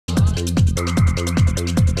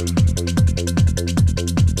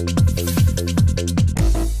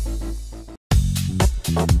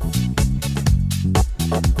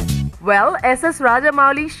Well, S.S.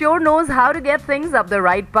 Rajamouli sure knows how to get things up the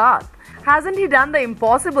right path. Hasn't he done the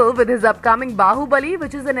impossible with his upcoming Bahubali,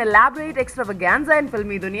 which is an elaborate extravaganza in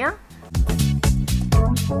filmi duniya?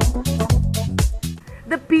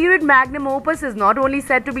 The period magnum opus is not only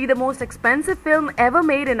said to be the most expensive film ever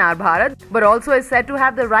made in our Bharat, but also is said to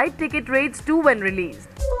have the right ticket rates too when released.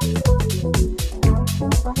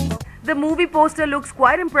 The movie poster looks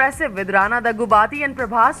quite impressive, with Rana Daggubati and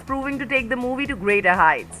Prabas proving to take the movie to greater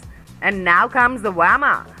heights. And now comes the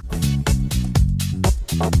whammer.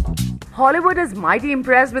 Hollywood is mighty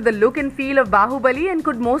impressed with the look and feel of Bahubali and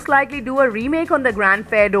could most likely do a remake on the grand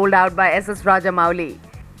fare doled out by SS Rajamouli.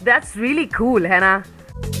 That's really cool, Hannah.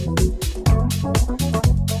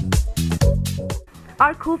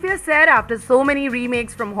 Our khoofiya said after so many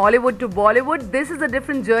remakes from Hollywood to Bollywood, this is a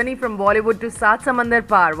different journey from Bollywood to saat, samundar,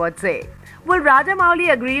 paar, what say? Will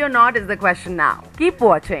Rajamouli agree or not is the question now. Keep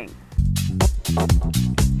watching.